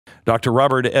Dr.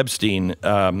 Robert Epstein,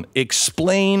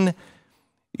 explain.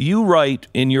 You write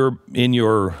in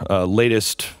your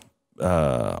latest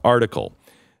article,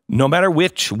 no matter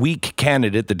which weak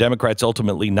candidate the Democrats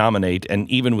ultimately nominate, and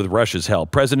even with Russia's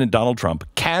help, President Donald Trump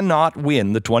cannot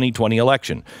win the 2020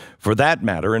 election. For that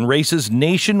matter, in races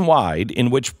nationwide in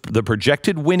which the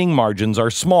projected winning margins are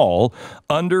small,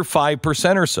 under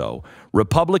 5% or so,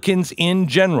 Republicans in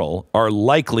general are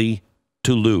likely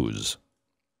to lose.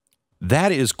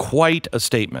 That is quite a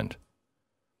statement.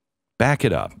 Back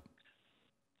it up.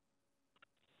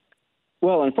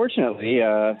 Well, unfortunately,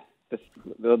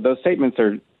 those statements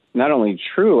are not only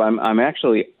true, I'm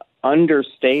actually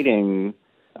understating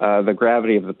the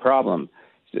gravity of the problem.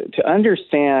 To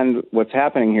understand what's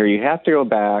happening here, you have to go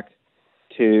back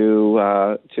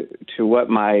to what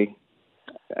my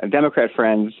Democrat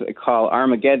friends call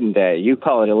Armageddon Day. You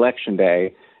call it Election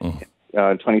Day,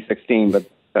 2016,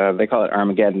 but they call it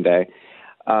Armageddon Day.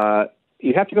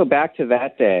 You have to go back to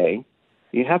that day.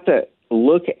 You have to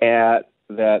look at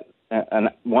that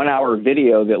a 1-hour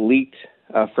video that leaked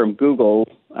from Google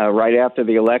right after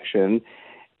the election,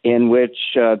 in which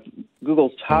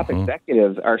Google's top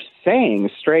executives are saying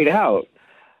straight out,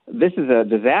 this is a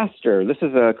disaster, this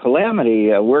is a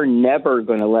calamity, we're never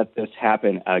going to let this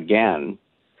happen again.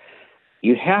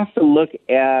 You have to look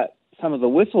at some of the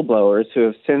whistleblowers who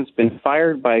have since been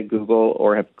fired by Google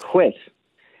or have quit,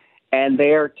 and they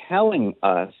are telling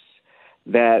us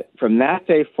that from that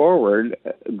day forward,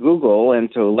 Google,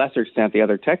 and to a lesser extent the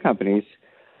other tech companies,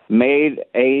 made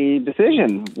a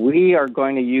decision. We are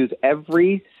going to use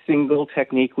every single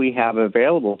technique we have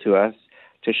available to us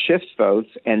to shift votes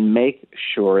and make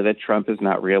sure that Trump is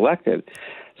not reelected.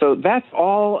 So that's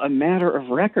all a matter of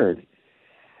record.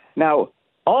 Now,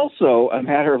 also a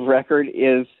matter of record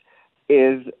is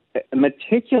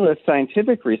meticulous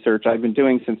scientific research I've been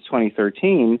doing since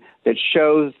 2013 that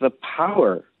shows the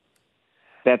power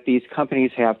that these companies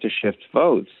have to shift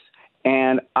votes.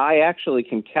 And I actually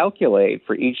can calculate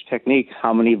for each technique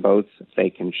how many votes they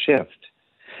can shift.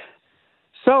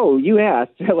 So you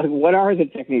asked, like, what are the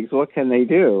techniques? What can they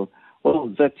do? Well,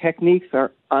 the techniques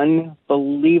are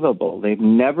unbelievable. They've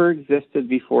never existed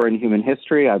before in human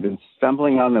history. I've been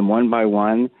stumbling on them one by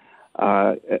one,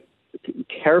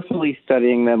 carefully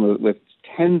studying them with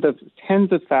tens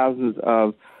of thousands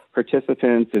of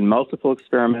participants in multiple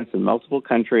experiments in multiple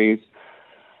countries.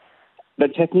 The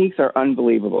techniques are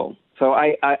unbelievable. So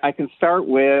I can start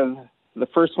with the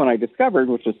first one I discovered,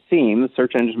 which was SEAM, the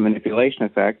search engine manipulation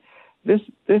effect. This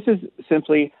is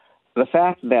simply the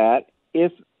fact that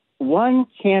if one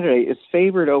candidate is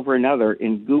favored over another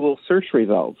in Google search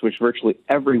results, which virtually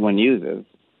everyone uses,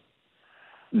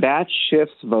 that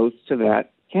shifts votes to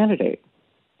that candidate.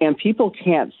 And people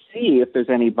can't see if there's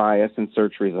any bias in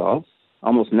search results.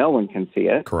 Almost no one can see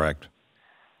it. Correct.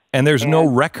 And there's no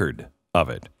record of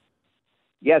it.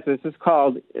 Yes, this is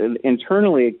called,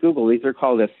 internally at Google, these are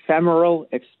called ephemeral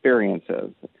experiences.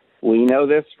 We know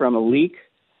this from a leak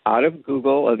out of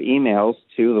Google of emails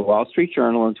to the Wall Street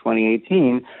Journal in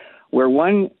 2018, where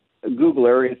one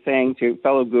Googler is saying to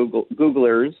fellow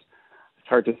Googlers, it's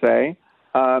hard to say,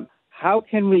 how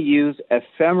can we use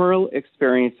ephemeral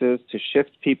experiences to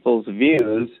shift people's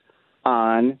views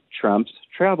on Trump's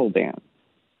travel ban?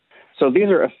 So these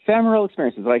are ephemeral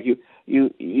experiences, like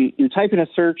you type in a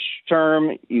search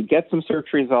term, you get some search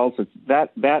results. It's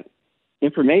that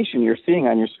information you're seeing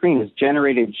on your screen is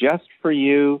generated just for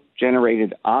you,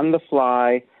 generated on the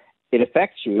fly. It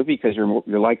affects you because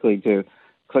you're likely to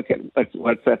click at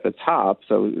what's at the top,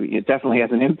 so it definitely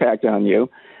has an impact on you.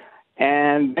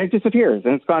 And it disappears,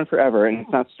 and it's gone forever, and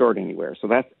it's not stored anywhere. So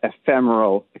that's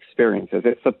ephemeral experiences.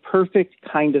 It's the perfect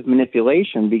kind of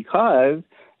manipulation because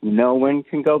no one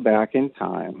can go back in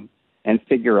time and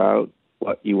figure out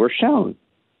what you were shown.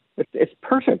 It's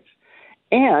perfect.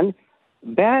 And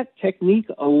that technique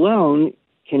alone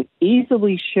can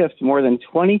easily shift more than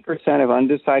 20% of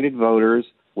undecided voters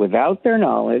without their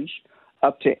knowledge,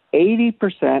 up to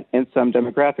 80% in some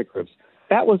demographic groups.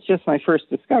 That was just my first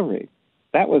discovery.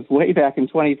 That was way back in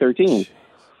 2013.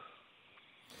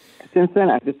 Since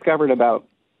then, I've discovered about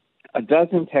a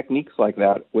dozen techniques like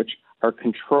that, which are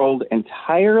controlled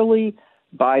entirely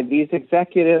by these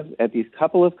executives at these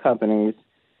couple of companies,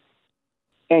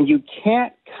 and you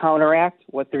can't counteract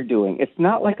what they're doing. It's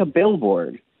not like a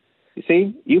billboard. You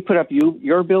see, you put up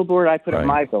your billboard, I put up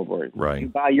my billboard. Right. You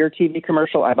buy your TV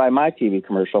commercial, I buy my TV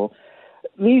commercial.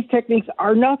 These techniques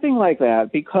are nothing like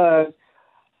that because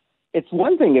it's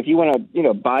one thing if you want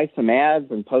to, buy some ads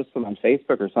and post them on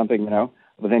Facebook or something,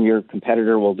 but then your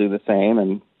competitor will do the same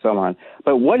and so on.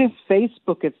 But what if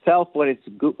Facebook itself, what if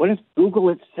Google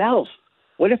itself,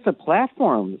 what if the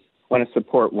platforms want to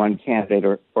support one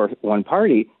candidate or one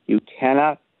party, you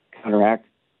cannot counteract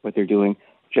what they're doing.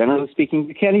 Generally speaking,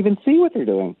 you can't even see what they're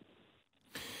doing.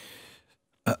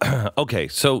 Okay,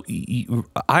 so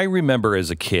I remember as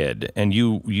a kid, and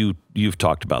you've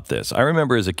talked about this. I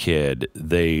remember as a kid,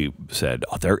 they said,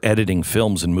 "Oh, they're editing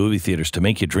films in movie theaters to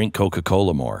make you drink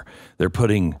Coca-Cola more. They're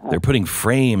putting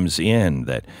frames in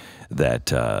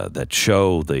that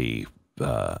show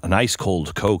an ice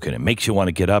cold Coke, and it makes you want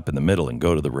to get up in the middle and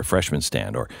go to the refreshment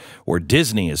stand." Or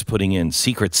Disney is putting in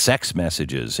secret sex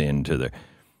messages into their.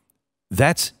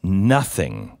 That's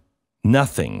nothing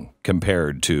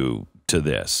compared to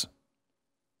this.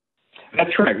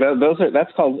 That's correct.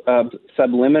 That's called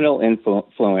subliminal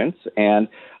influence, and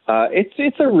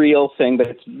it's a real thing, but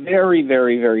it's very,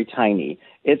 very, very tiny.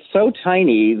 It's so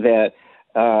tiny that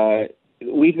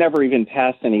we've never even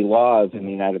passed any laws in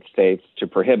the United States to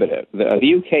prohibit it.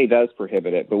 The UK does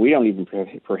prohibit it, but we don't even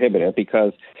prohibit it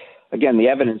because, again, the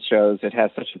evidence shows it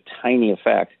has such a tiny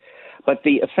effect. But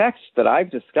the effects that I've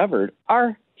discovered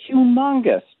are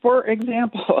humongous. For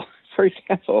example,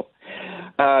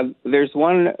 there's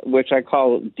one which I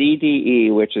call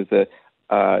DDE, which is the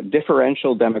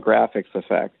differential demographics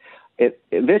effect.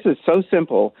 This is so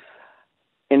simple.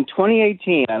 In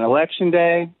 2018, on Election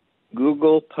Day,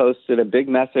 Google posted a big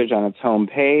message on its home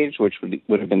page, which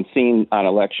would have been seen on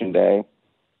Election Day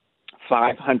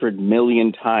 500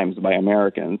 million times by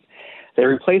Americans. They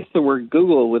replaced the word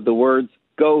Google with the words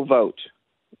 "go vote."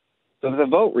 So it was a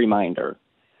vote reminder.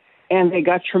 And they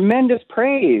got tremendous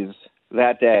praise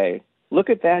that day. Look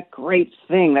at that great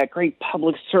thing, that great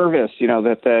public service,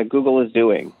 that Google is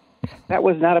doing. That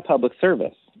was not a public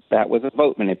service. That was a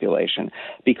vote manipulation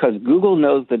because Google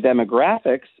knows the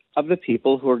demographics of the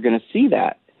people who are going to see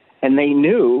that. And they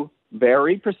knew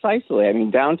very precisely,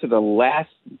 down to the last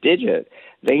digit,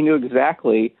 they knew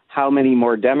exactly how many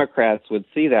more Democrats would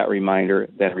see that reminder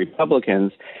than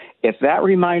Republicans. If that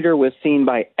reminder was seen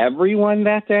by everyone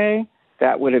that day,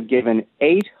 that would have given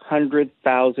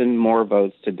 800,000 more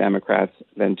votes to Democrats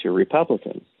than to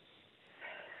Republicans.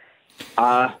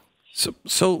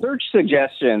 Search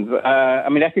suggestions.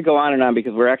 I could go on and on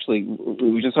because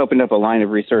we just opened up a line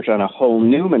of research on a whole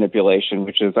new manipulation,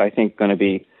 which is, I think, going to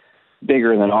be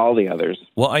bigger than all the others.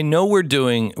 Well, I know we're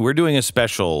doing a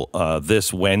special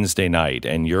this Wednesday night,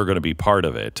 and you're going to be part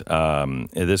of it.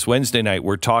 This Wednesday night,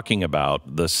 we're talking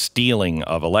about the stealing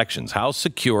of elections. How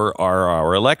secure are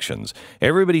our elections?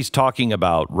 Everybody's talking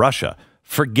about Russia.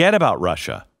 Forget about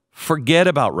Russia.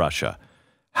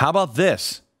 How about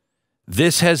this?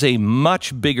 This has a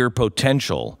much bigger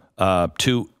potential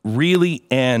to really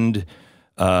end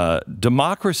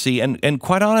democracy and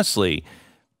quite honestly,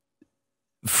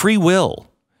 free will.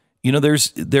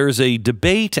 There's a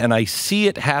debate, and I see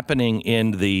it happening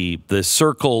in the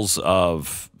circles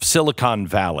of Silicon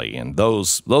Valley and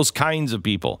those kinds of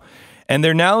people. And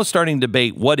they're now starting to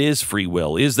debate, what is free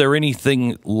will? Is there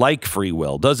anything like free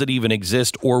will? Does it even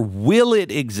exist, or will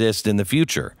it exist in the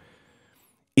future?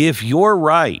 If you're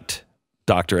right,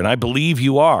 Doctor, and I believe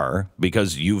you are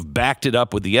because you've backed it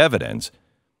up with the evidence,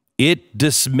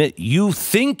 you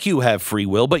think you have free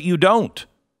will, but you don't.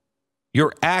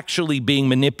 You're actually being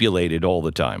manipulated all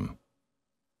the time.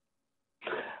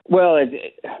 Well,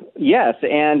 yes,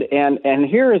 and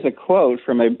here is a quote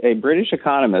from a British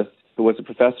economist who was a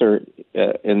professor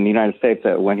in the United States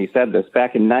when he said this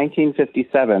back in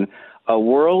 1957. A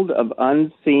world of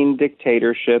unseen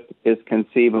dictatorship is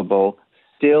conceivable,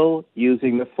 still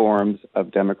using the forms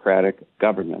of democratic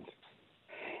government.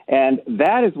 And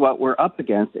that is what we're up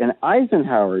against. And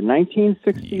Eisenhower,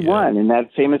 1961, in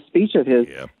that famous speech of his,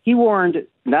 he warned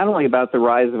not only about the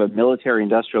rise of a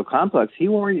military-industrial complex,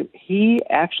 he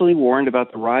actually warned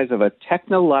about the rise of a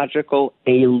technological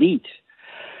elite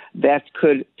that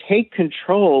could take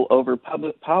control over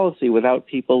public policy without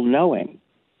people knowing.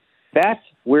 That's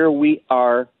where we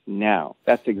are now.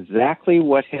 That's exactly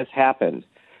what has happened.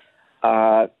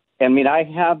 I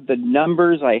have the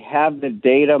numbers, I have the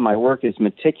data. My work is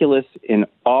meticulous in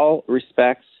all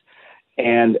respects,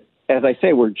 and as I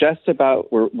say, we're just about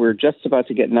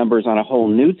to get numbers on a whole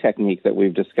new technique that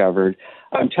we've discovered.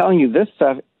 I'm telling you, this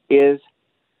stuff is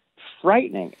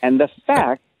frightening, and the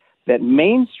fact that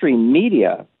mainstream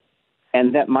media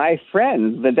and that my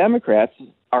friends, the Democrats,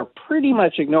 are pretty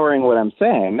much ignoring what I'm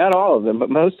saying. Not all of them, but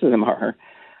most of them are.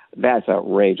 That's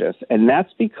outrageous. And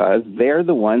that's because they're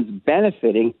the ones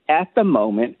benefiting at the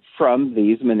moment from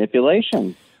these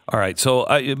manipulations. All right, so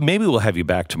maybe we'll have you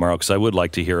back tomorrow because I would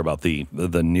like to hear about the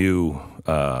new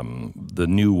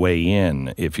way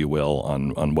in, if you will,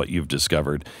 on what you've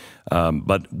discovered.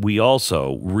 But we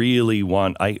also really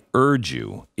I urge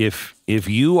you, if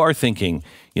you are thinking,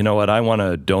 you know what, I want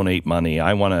to donate money,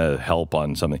 I want to help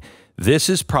on something, this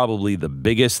is probably the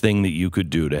biggest thing that you could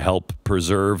do to help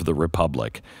preserve the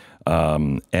republic.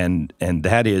 And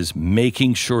that is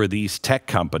making sure these tech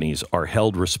companies are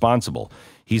held responsible.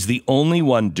 He's the only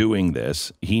one doing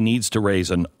this. He needs to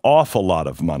raise an awful lot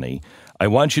of money. I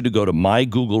want you to go to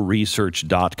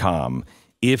mygoogle.research.com.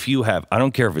 If you have, I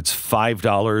don't care if it's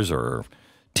 $5 or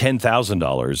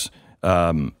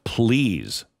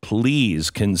 $10,000, please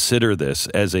consider this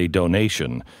as a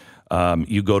donation.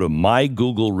 You go to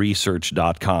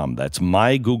mygoogle.research.com. That's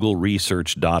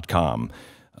mygoogle.research.com.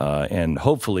 And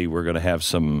hopefully we're going to have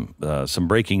some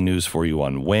breaking news for you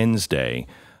on Wednesday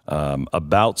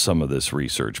about some of this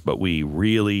research. But we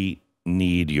really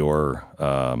need your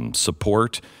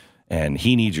support, and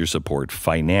he needs your support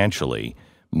financially.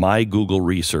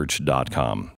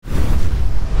 mygoogle.research.com.